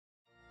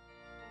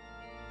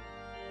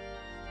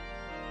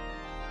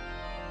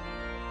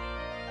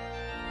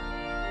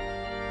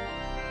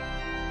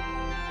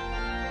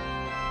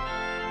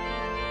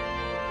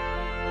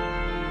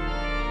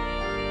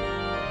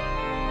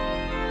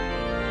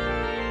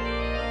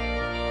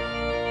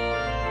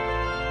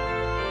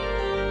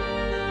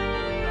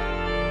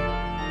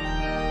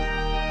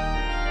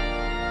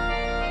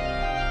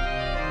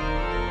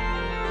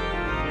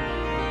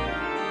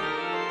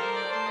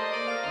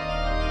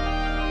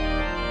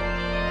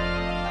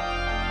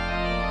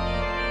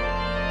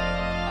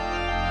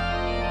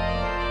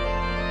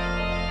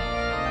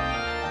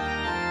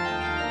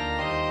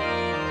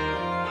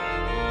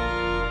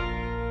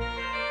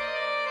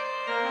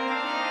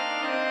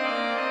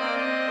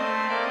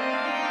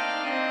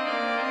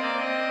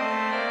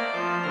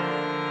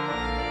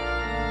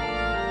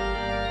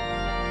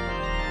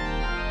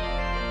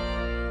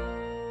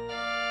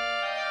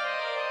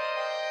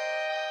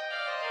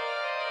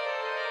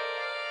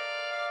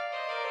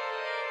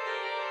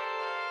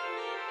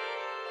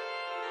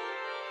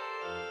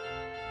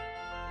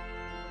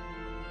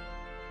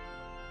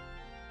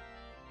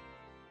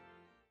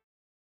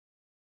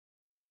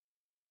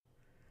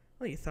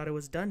Well, you thought it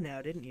was done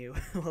now, didn't you?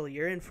 Well,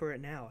 you're in for it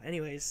now.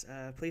 Anyways,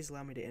 please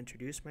allow me to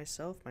introduce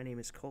myself. My name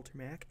is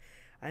Coultermac.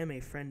 I am a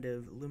friend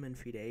of Lumen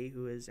Fide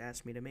who has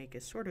asked me to make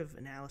a sort of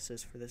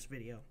analysis for this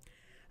video.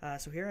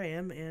 So here I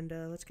am, and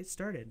let's get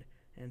started.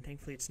 And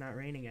thankfully it's not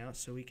raining out,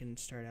 so we can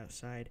start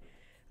outside.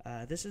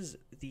 This is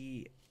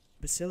the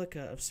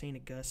Basilica of St.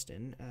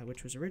 Augustine,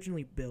 which was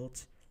originally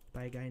built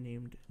by a guy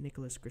named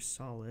Nicholas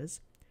Grisales.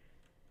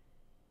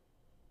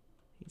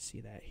 You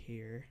see that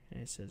here,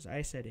 and it says,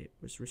 I said it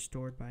was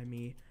restored by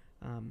me,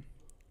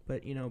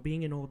 but, you know,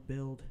 being an old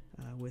build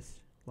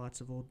with lots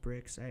of old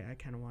bricks, I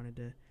kind of wanted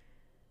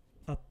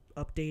to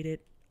update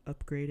it,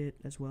 upgrade it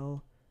as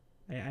well.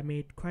 I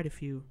made quite a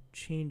few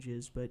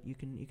changes, but you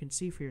can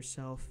see for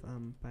yourself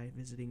by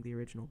visiting the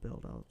original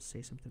build. I'll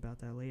say something about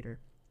that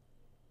later.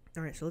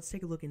 Alright, so let's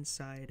take a look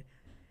inside.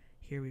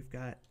 Here we've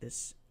got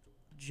this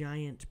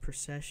giant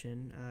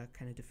procession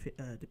kind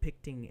of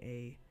depicting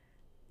a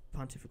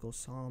Pontifical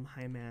Solemn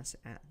High Mass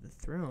at the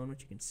throne,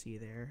 which you can see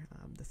there.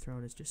 The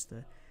throne is just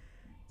the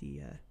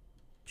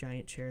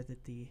giant chair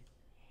that the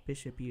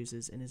bishop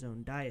uses in his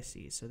own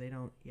diocese. So they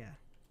don't,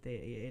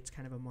 it's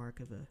kind of a mark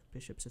of a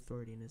bishop's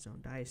authority in his own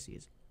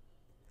diocese.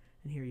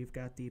 And here you've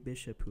got the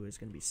bishop who is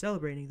going to be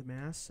celebrating the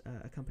Mass,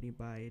 accompanied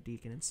by a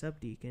deacon and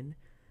subdeacon,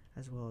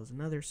 as well as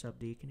another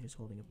subdeacon who's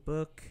holding a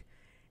book,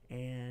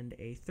 and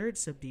a third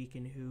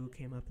subdeacon who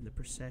came up in the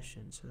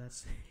procession. So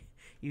that's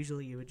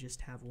usually you would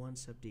just have one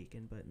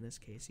subdeacon, but in this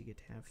case you get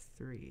to have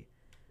three.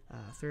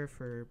 Third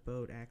for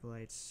boat,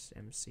 acolytes,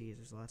 MCs,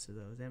 there's lots of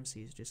those.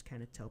 MCs just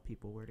kind of tell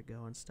people where to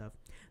go and stuff.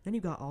 Then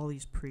you've got all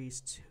these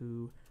priests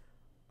who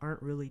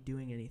aren't really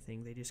doing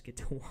anything, they just get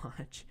to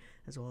watch,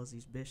 as well as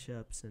these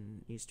bishops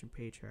and Eastern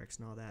Patriarchs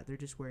and all that. They're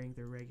just wearing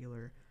their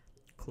regular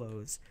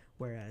clothes,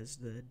 whereas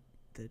the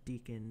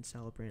deacon,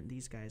 celebrant,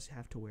 these guys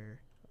have to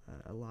wear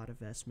a lot of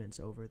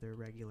vestments over their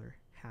regular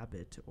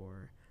habit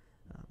or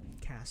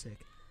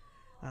cassock.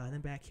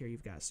 Then back here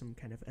you've got some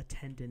kind of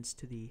attendance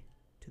to the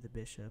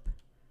bishop.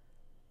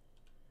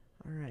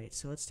 Alright,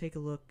 so let's take a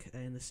look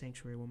in the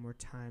sanctuary one more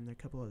time. There are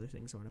a couple other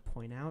things I want to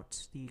point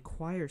out. The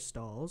choir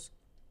stalls.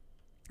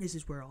 This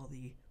is where all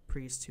the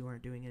priests who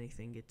aren't doing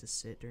anything get to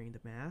sit during the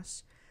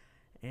Mass.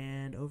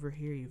 And over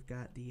here you've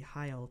got the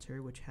high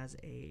altar, which has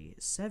a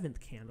 7th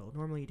candle.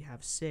 Normally you'd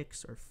have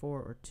 6 or 4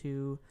 or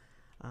 2.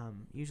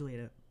 Usually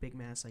at a big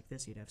Mass like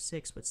this you'd have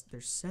 6, but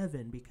there's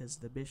 7 because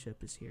the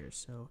bishop is here.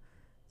 So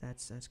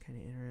that's kind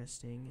of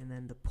interesting. And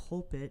then the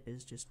pulpit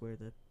is just where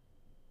the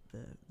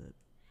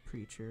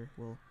preacher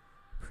will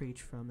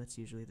preach from. That's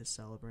usually the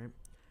celebrant.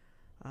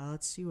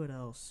 Let's see what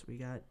else. We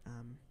got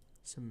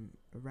some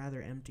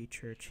rather empty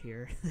church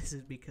here. This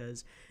is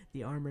because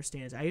the armor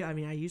stands. I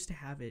mean, I used to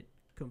have it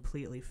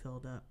completely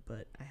filled up,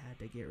 but I had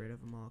to get rid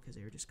of them all because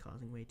they were just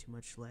causing way too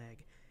much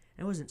lag.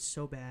 It wasn't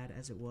so bad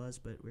as it was,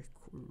 but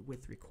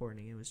with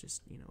recording, it was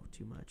just, you know,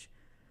 too much.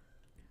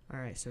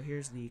 Alright, so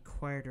here's the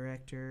choir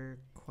director,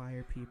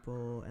 choir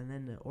people, and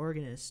then the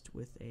organist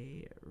with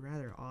a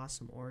rather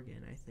awesome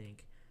organ, I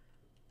think.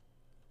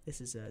 This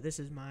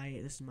is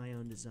my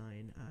own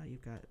design.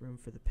 You've got room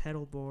for the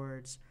pedal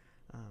boards,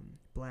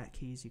 black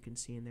keys you can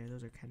see in there.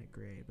 Those are kind of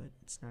gray, but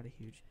it's not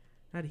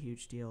a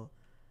huge deal.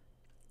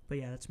 But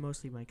yeah, that's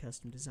mostly my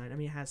custom design. I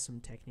mean, it has some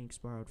techniques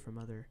borrowed from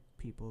other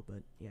people,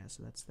 but yeah,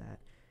 so that's that.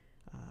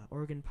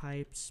 Organ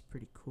pipes,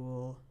 pretty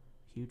cool,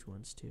 huge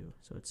ones too.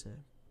 So it's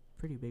a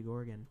pretty big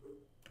organ.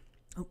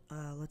 Oh,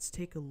 let's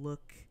take a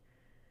look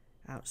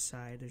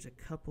outside. There's a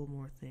couple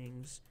more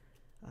things.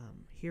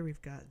 Here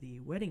we've got the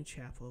wedding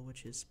chapel,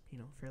 which is, you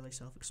know, fairly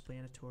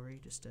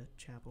self-explanatory, just a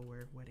chapel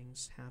where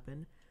weddings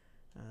happen.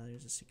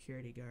 There's a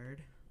security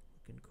guard,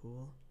 looking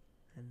cool,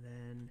 and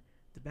then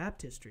the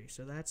baptistry.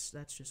 So that's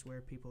just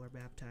where people are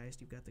baptized.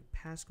 You've got the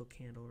Paschal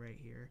candle right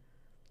here,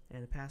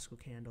 and the Paschal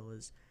candle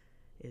is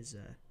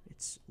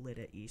it's lit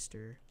at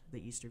Easter,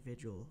 the Easter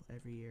Vigil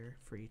every year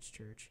for each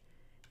church.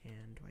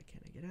 And why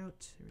can't I get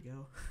out? There we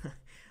go.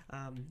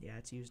 Yeah,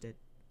 it's used at,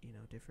 you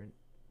know, different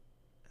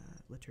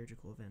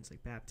liturgical events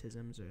like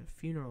baptisms or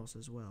funerals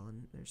as well,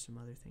 and there's some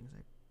other things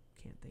I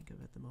can't think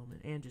of at the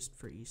moment, and just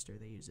for Easter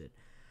they use it.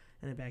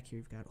 And then back here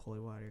you've got holy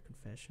water,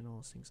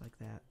 confessionals, things like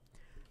that.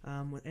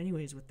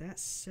 Anyways, with that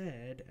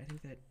said, I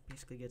think that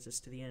basically gets us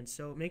to the end.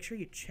 So make sure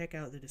you check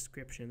out the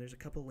description. There's a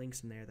couple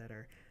links in there that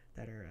are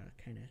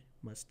kind of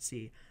must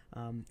see.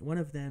 One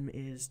of them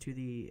is to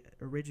the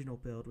original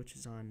build, which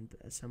is on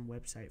some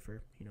website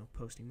for, you know,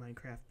 posting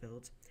Minecraft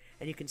builds,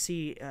 and you can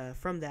see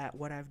from that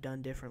what I've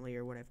done differently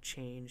or what I've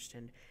changed,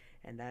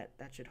 and that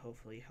should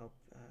hopefully help.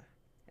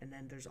 And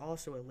then there's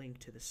also a link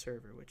to the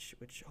server, which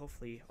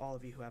hopefully all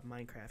of you who have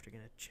Minecraft are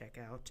going to check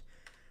out.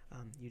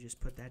 You just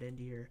put that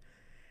into your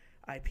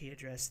IP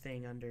address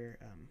thing under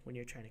when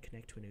you're trying to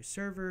connect to a new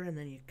server, and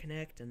then you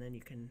connect, and then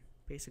you can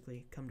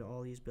basically come to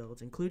all these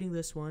builds, including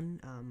this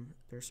one.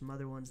 There's some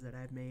other ones that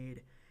I've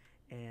made,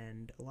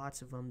 and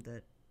lots of them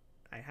that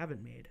I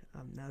haven't made.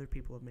 Other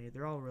people have made.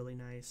 They're all really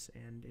nice,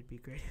 and it'd be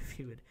great if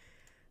you would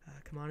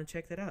come on and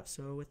check that out.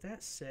 So with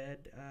that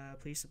said,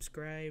 please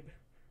subscribe,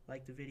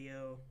 like the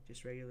video,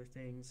 just regular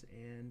things,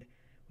 and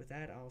with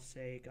that, I'll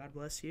say God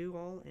bless you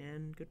all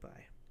and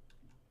goodbye.